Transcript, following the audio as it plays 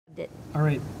All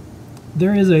right.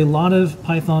 There is a lot of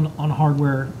Python on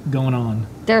hardware going on.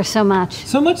 There's so much.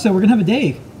 So much so we're going to have a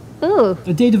day. Ooh.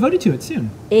 A day devoted to it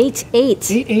soon. 8/8.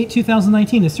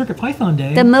 8/8/2019 is Circuit-Python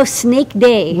Day. The most snake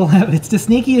day. It's the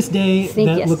snakiest day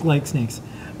that look like snakes.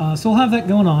 So we'll have that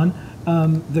going on.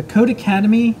 The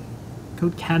Codecademy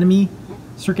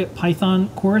Circuit-Python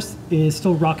course is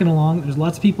still rocking along. There's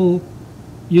lots of people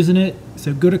using it.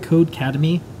 So go to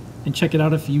Codecademy and check it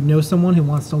out if you know someone who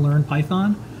wants to learn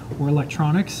Python or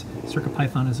electronics.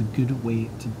 CircuitPython is a good way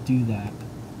to do that.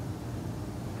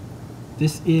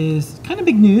 This is kind of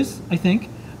big news, I think.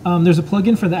 There's a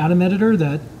plugin for the Atom editor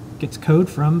that gets code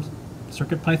from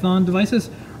CircuitPython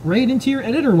devices right into your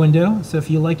editor window. So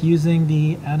if you like using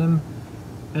the Atom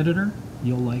editor,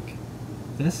 you'll like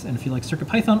this. And if you like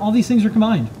CircuitPython, all these things are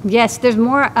combined. Yes, there's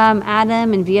more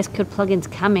Atom and VS Code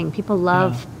plugins coming. People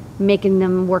love making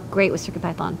them work great with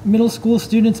CircuitPython. Middle school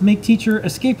students make teacher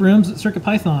escape rooms at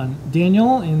CircuitPython.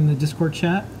 Daniel in the Discord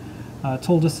chat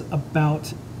told us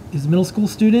about his middle school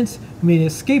students who made an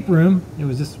escape room. It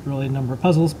was just really a number of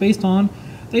puzzles based on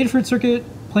the Adafruit Circuit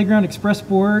Playground Express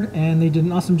board, and they did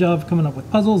an awesome job of coming up with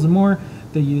puzzles and more.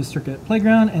 They used Circuit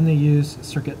Playground and they used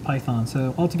CircuitPython.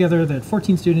 So altogether, they had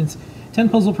 14 students, 10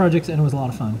 puzzle projects, and it was a lot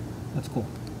of fun. That's cool.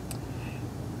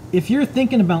 If you're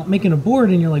thinking about making a board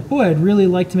and you're like, boy, I'd really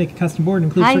like to make a custom board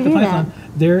and include CircuitPython,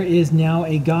 there is now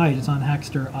a guide. It's on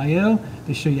Hackster.io.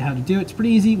 They show you how to do it. It's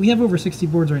pretty easy. We have over 60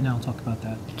 boards right now. I'll talk about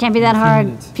that. Can't be that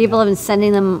hard. People have been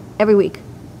sending them every week.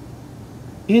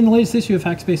 In the latest issue of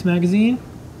Hackspace Magazine,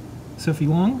 Sophie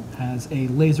Wong has a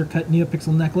laser-cut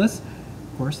NeoPixel necklace,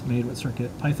 of course, made with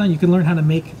CircuitPython. You can learn how to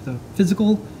make the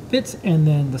physical bits and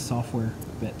then the software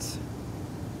bits.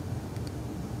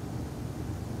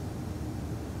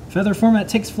 Feather format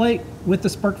takes flight with the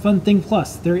SparkFun Thing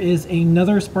Plus. There is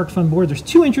another SparkFun board. There's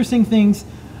two interesting things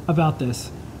about this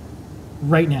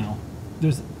right now.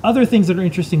 There's other things that are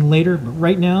interesting later, but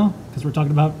right now, because we're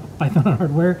talking about Python on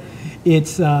hardware,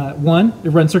 it's one,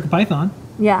 it runs CircuitPython.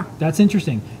 Yeah. That's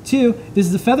interesting. Two, this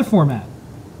is the Feather format.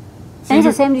 And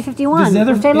it's a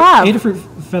AMD51, which I love.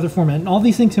 Adafruit Feather format, and all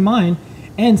these things combined,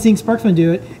 and seeing SparkFun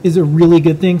do it is a really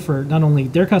good thing for not only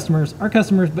their customers, our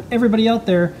customers, but everybody out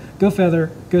there. Go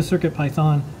Feather, go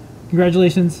CircuitPython.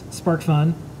 Congratulations,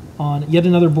 SparkFun, on yet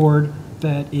another board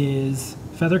that is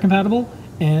Feather compatible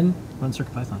and runs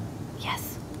CircuitPython.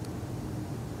 Yes.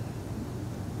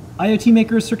 IoT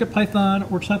Makers CircuitPython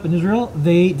workshop in Israel.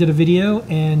 They did a video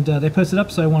and they posted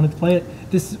up, so I wanted to play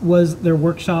it. This was their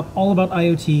workshop all about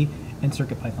IoT and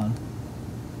CircuitPython.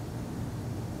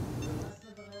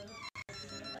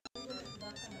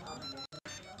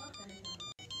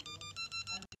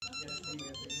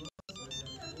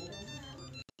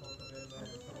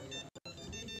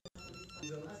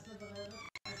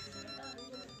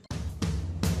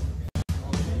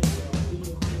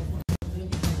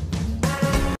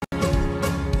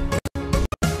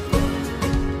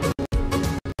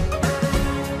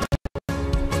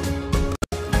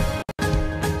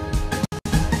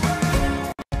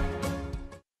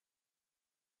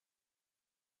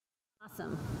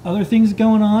 Awesome. Other things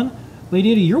going on.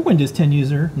 Lady Ada, you're a Windows 10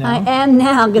 user now. I am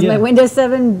now because my Windows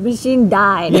 7 machine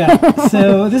died. Yeah,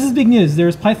 so this is big news.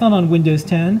 There's Python on Windows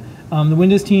 10. The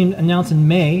Windows team announced in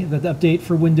May that the update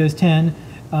for Windows 10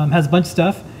 has a bunch of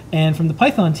stuff. And from the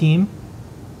Python team,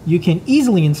 you can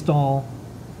easily install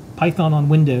Python on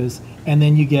Windows, and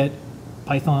then you get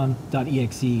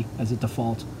python.exe as a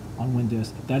default on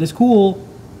Windows. That is cool.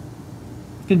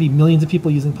 It's going to be millions of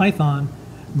people using Python.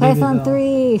 Python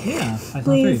 3. Yeah,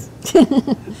 Python 3.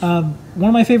 One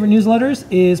of my favorite newsletters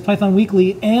is Python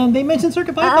Weekly, and they mentioned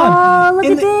CircuitPython. Oh, look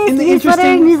at this. In the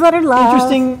newsletter love.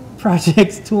 interesting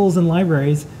projects, tools, and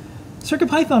libraries.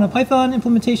 CircuitPython, a Python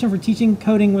implementation for teaching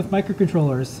coding with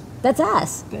microcontrollers. That's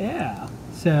us. Yeah,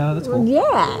 so that's cool.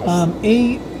 Yes.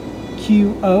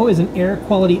 AQO is an air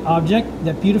quality object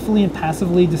that beautifully and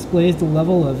passively displays the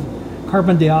level of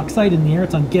carbon dioxide in the air.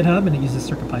 It's on GitHub, and it uses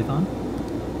CircuitPython.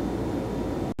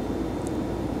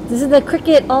 This is the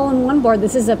Cricut all-in-one board.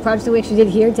 This is a project that we actually did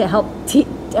here to help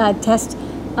test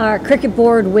our Cricut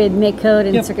board with MakeCode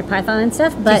and CircuitPython and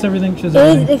stuff. But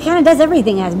it kind of does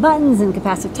everything. It has buttons and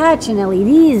capacitive touch and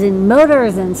LEDs and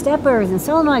motors and steppers and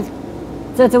solenoids.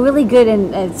 So it's a really good,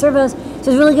 and servos. So it's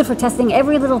really good for testing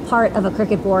every little part of a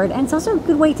Cricut board. And it's also a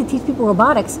good way to teach people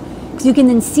robotics because you can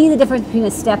then see the difference between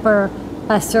a stepper,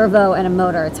 a servo, and a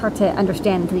motor. It's hard to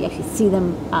understand until you actually see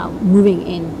them moving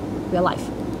in real life.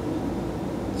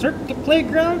 Circuit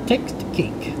Playground takes the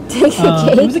cake. Takes the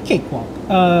cake? It was a cakewalk.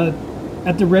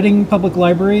 At the Reading Public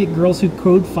Library, Girls Who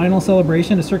Code Final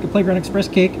Celebration, a Circuit Playground Express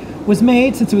cake was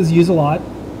made since it was used a lot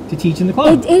to teach in the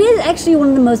club. It is actually one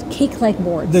of the most cake-like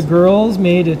boards. The girls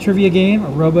made a trivia game, a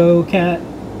RoboCat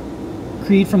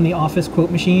Creed from the Office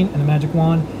quote machine and the magic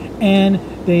wand, and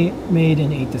they made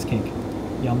an 8-disc cake.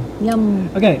 Yum. Yum.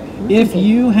 Okay, if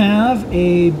you have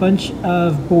a bunch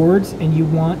of boards and you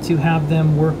want to have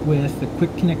them work with the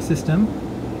Quick Connect system,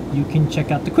 you can check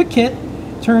out the Quick Kit.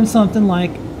 Turn something like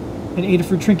an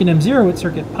Adafruit Trinket M0 with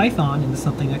CircuitPython into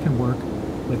something that can work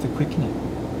with the Quick Connect.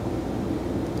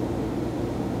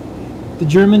 The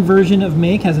German version of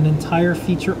Make has an entire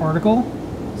feature article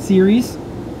series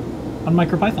on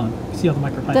MicroPython. See all the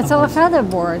MicroPython. That's all feather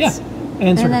boards. Yeah.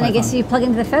 And then I guess you plug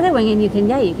into the Featherwing and you can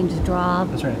just draw.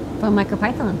 That's right. From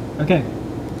MicroPython. Okay.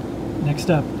 Next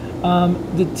up,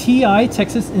 the TI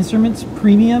Texas Instruments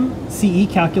Premium CE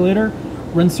calculator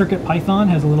runs CircuitPython,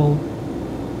 has a little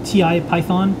TI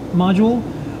Python module,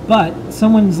 but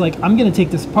someone's like, I'm going to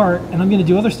take this apart and I'm going to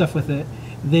do other stuff with it.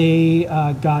 They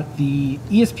got the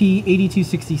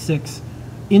ESP8266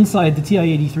 inside the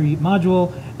TI-83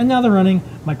 module, and now they're running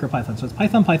MicroPython. So it's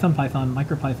Python, Python, Python,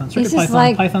 MicroPython, CircuitPython,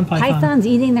 like Python, Python. Python's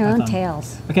eating their own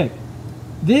tails. Okay,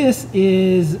 this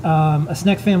is a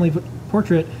Snack family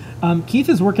portrait. Keith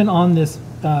is working on this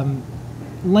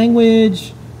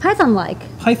language. Python-like.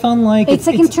 It's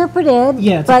interpreted.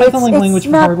 Yeah, it's a Python-like language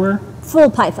for hardware. Full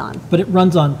Python. But it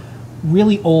runs on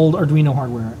really old Arduino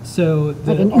hardware. So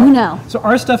like an Uno. So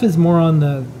our stuff is more on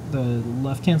the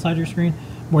left-hand side of your screen,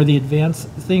 more the advanced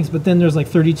things. But then there's like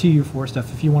 32U4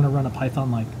 stuff if you want to run a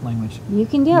Python-like language. You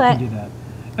can do it. You can do that.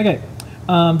 Okay.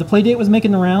 The Playdate was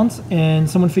making the rounds, and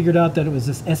someone figured out that it was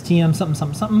this STM something,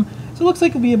 something, something. So it looks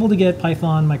like we'll be able to get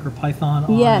Python, MicroPython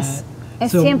on yes. it.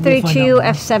 STM32,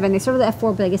 F7. They started with the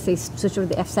F4, but I guess they switched over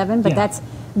to the F7. But that's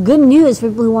good news for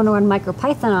people who want to run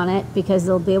MicroPython on it because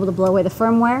they'll be able to blow away the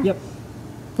firmware. Yep.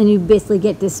 Then you basically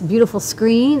get this beautiful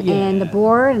screen and the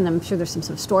board, and I'm sure there's some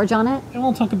sort of storage on it. And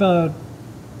we'll talk about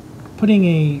putting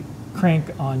a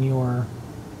crank on your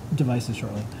devices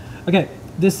shortly. Okay,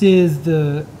 this is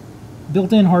the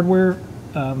built-in hardware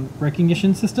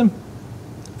recognition system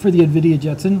for the NVIDIA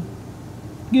Jetson.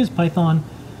 Use Python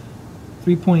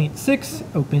 3.6,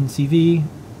 OpenCV,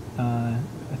 I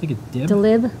think it's DIB.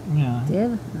 DLib? Yeah.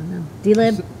 DIB? I don't know.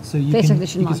 DLib? So you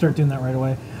can start doing that right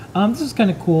away. This is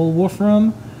kind of cool.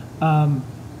 Wolfram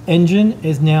engine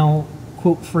is now,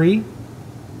 quote, free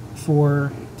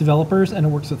for developers, and it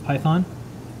works with Python.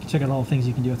 You can check out all the things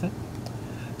you can do with it.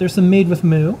 There's some Made with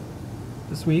Moo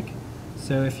this week.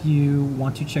 So if you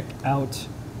want to check out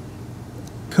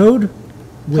Code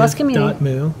with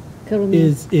 .moo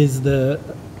is the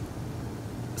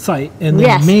site, and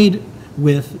then Made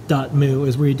with .moo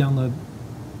is where you download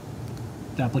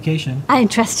the application. I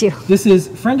didn't trust you. This is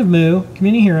friend of Moo,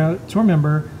 community hero, tour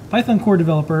member, Python core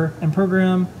developer, and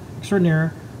program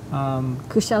extraordinaire.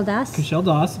 Kushal Das. Kushal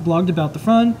Das blogged about the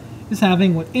fun is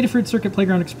having with Adafruit Circuit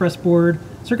Playground Express board,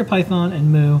 CircuitPython,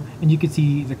 and Moo, and you can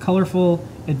see the colorful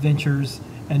adventures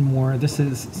and more. This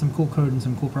is some cool code and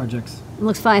some cool projects. It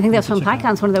looks fun. I think that's from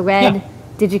PyCon. It's one of the red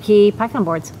DigiKey PyCon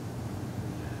boards.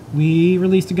 We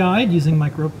released a guide using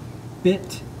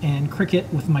Microbit and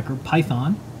Cricut with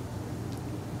MicroPython.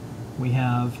 We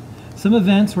have some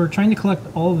events. We're trying to collect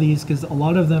all of these because a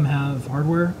lot of them have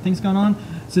hardware things going on.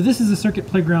 So this is a Circuit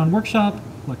Playground workshop,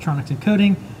 electronics and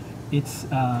coding. It's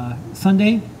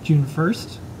Sunday, June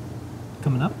 1st,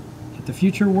 coming up at the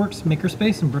Future Works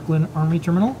Makerspace in Brooklyn Army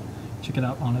Terminal. Check it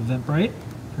out on Eventbrite if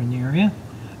you're in the area.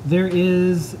 There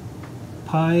is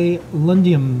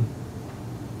Pylundium.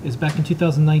 Is back in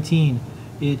 2019.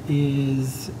 It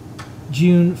is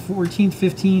June 14th,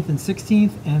 15th, and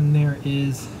 16th, and there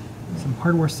is some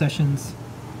hardware sessions,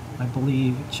 I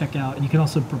believe. Check out, and you can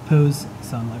also propose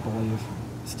some, I believe.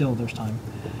 Still, there's time.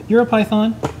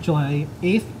 EuroPython, July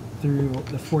 8th through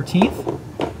the 14th.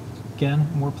 Again,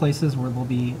 more places where there'll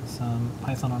be some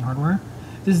Python on hardware.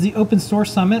 This is the Open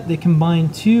Source Summit. They combine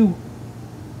two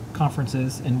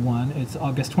conferences in one. It's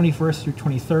August 21st through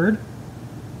 23rd.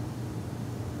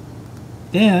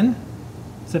 Then,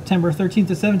 September 13th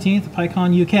to 17th,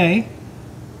 PyCon UK.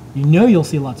 You know you'll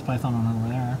see lots of Python on over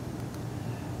there.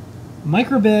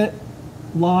 Microbit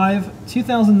Live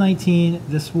 2019.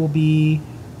 This will be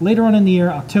later on in the year,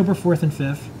 October 4th and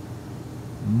 5th.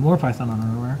 More Python on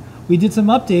hardware. We did some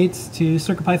updates to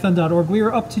CircuitPython.org. We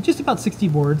were up to just about 60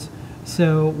 boards.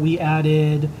 So we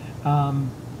added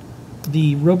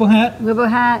the RoboHat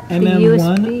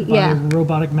MM1 by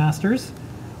Robotic Masters.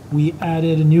 We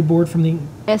added a new board from the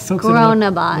folks at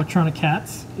Electronic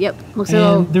Cats. Yep.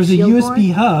 And there's a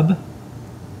USB hub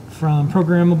from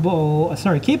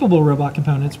Capable Robot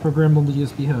Components, programmable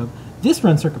USB hub. This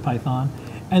runs CircuitPython.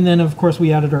 And then, of course,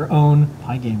 we added our own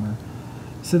PyGamer.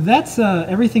 So that's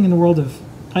everything in the world of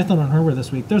Python on hardware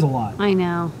this week. There's a lot. I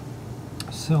know.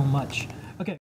 So much.